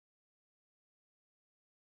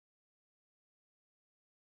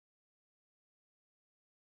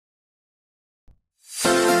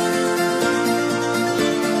And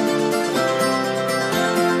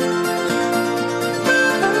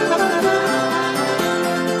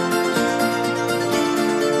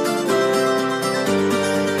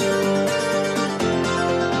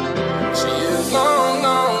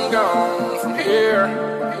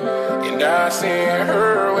I sent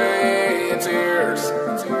her away in tears.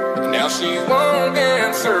 And now she won't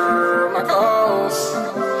answer my calls.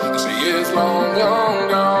 She is long, long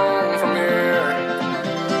gone from here.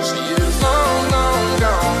 She is long, long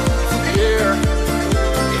gone from here.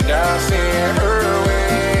 And I sent her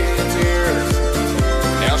away in tears.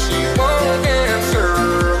 Now she won't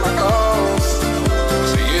answer my calls.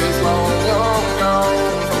 She is long,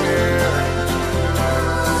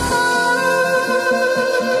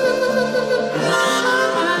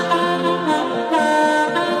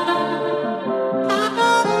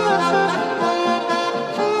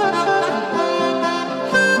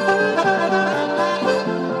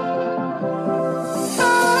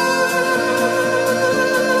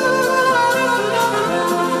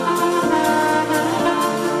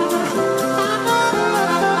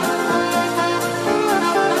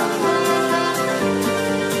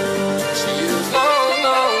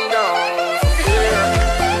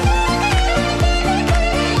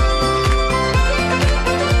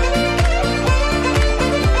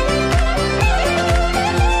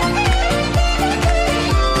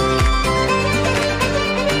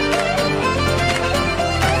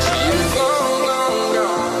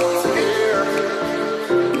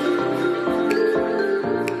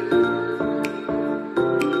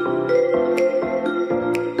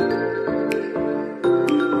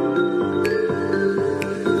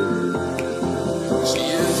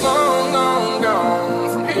 long gone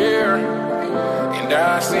from here. And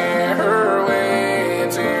I sent her away in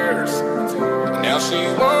tears. And now she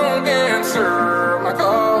won't answer my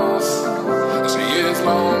calls. She is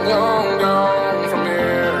long, long